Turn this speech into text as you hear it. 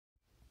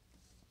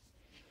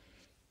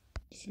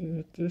It's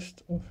a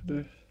test of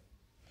the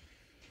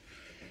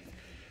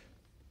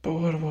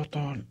power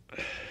button.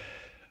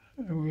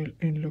 I will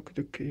unlock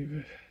the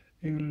cable,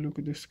 unlock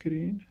the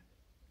screen,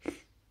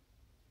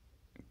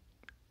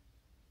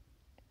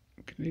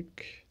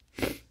 click.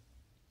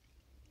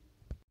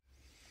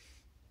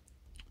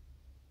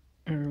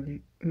 I will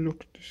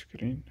lock the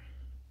screen.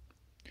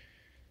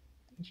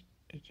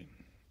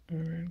 I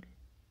will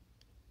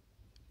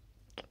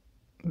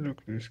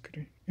lock the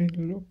screen.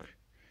 Unlock,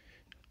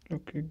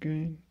 lock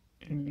again,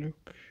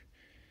 unlock,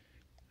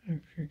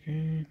 lock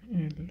again,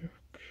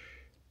 unlock.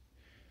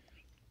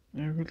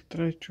 I will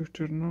try to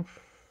turn off.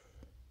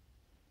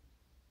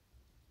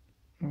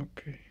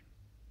 Okay,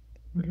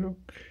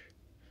 look,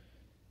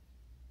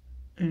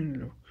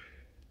 unlock,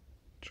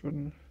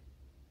 turn off.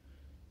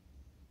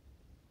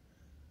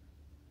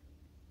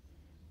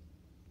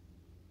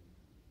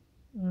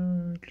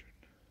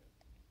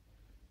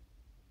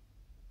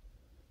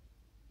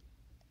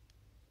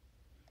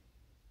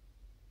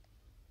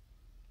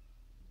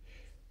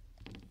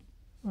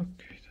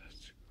 Okay,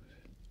 that's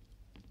good.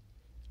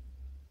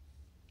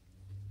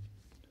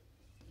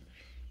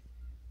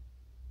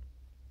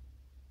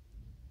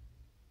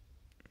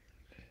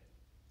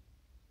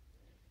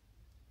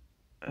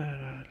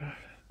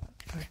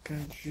 I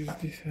can't use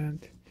this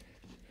hand.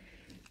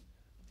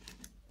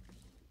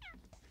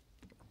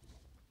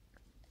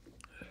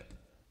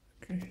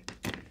 Okay,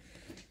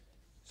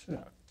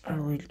 so I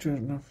will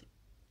turn off.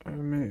 I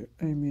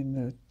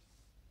mean,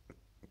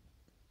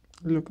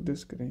 look the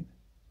screen.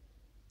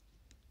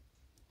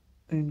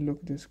 Unlock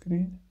the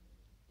screen.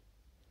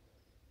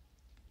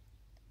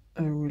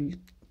 I will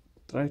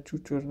try to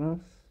turn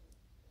off.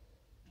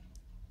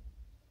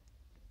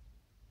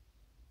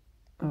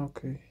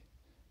 Okay,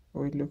 I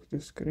will look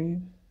the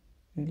screen.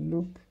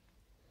 Unlock,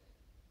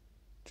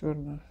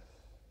 turn off,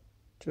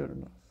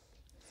 turn off.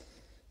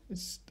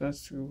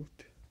 That's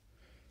good.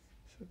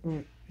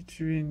 So it's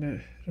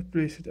been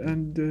replaced,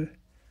 and the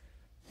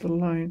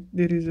line,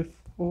 there is a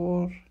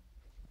 4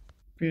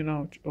 pin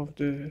out of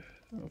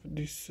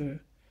this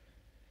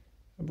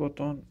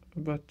button,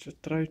 but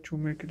try to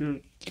make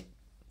there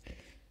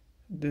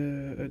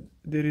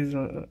is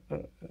a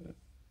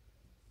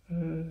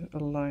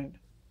line.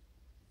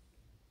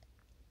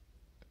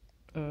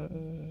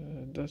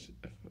 Does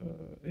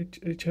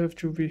it have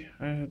to be?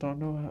 I don't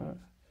know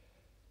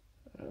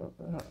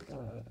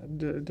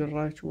the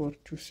right word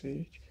to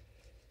say it.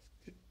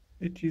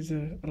 It is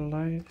a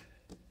line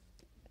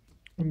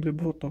on the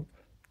bottom.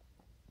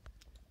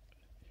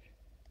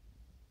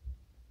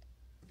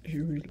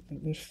 You will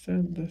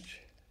understand that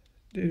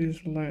there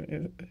is a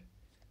line.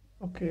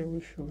 Okay, I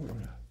will show you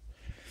now.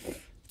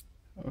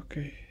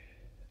 Okay,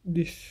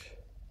 this.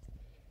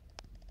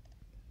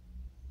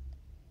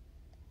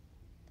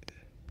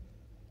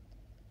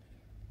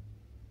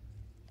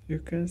 You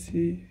can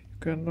see, you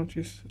can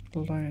notice a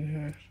line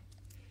here.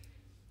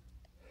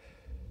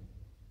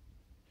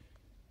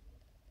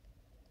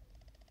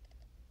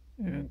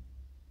 And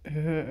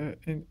here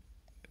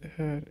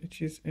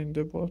it is in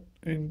the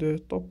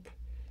top,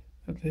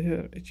 and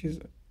here it is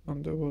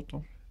on the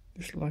bottom,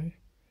 this line.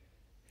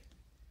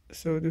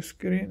 So the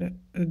screen,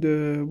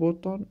 the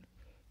button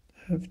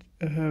have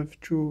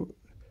to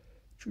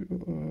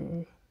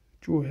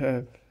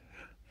have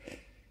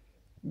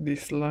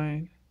this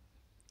line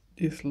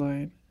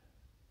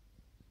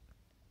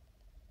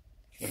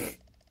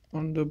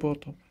on the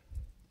bottom.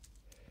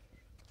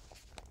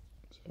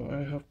 So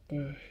I hope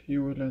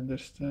you will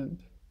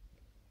understand.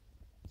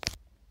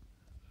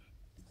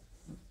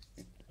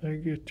 I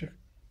get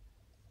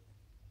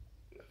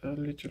a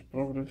little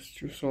problems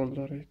to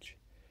solder it,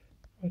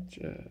 but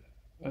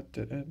at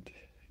the end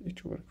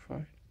it worked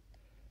fine.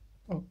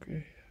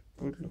 Okay,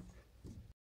 good luck.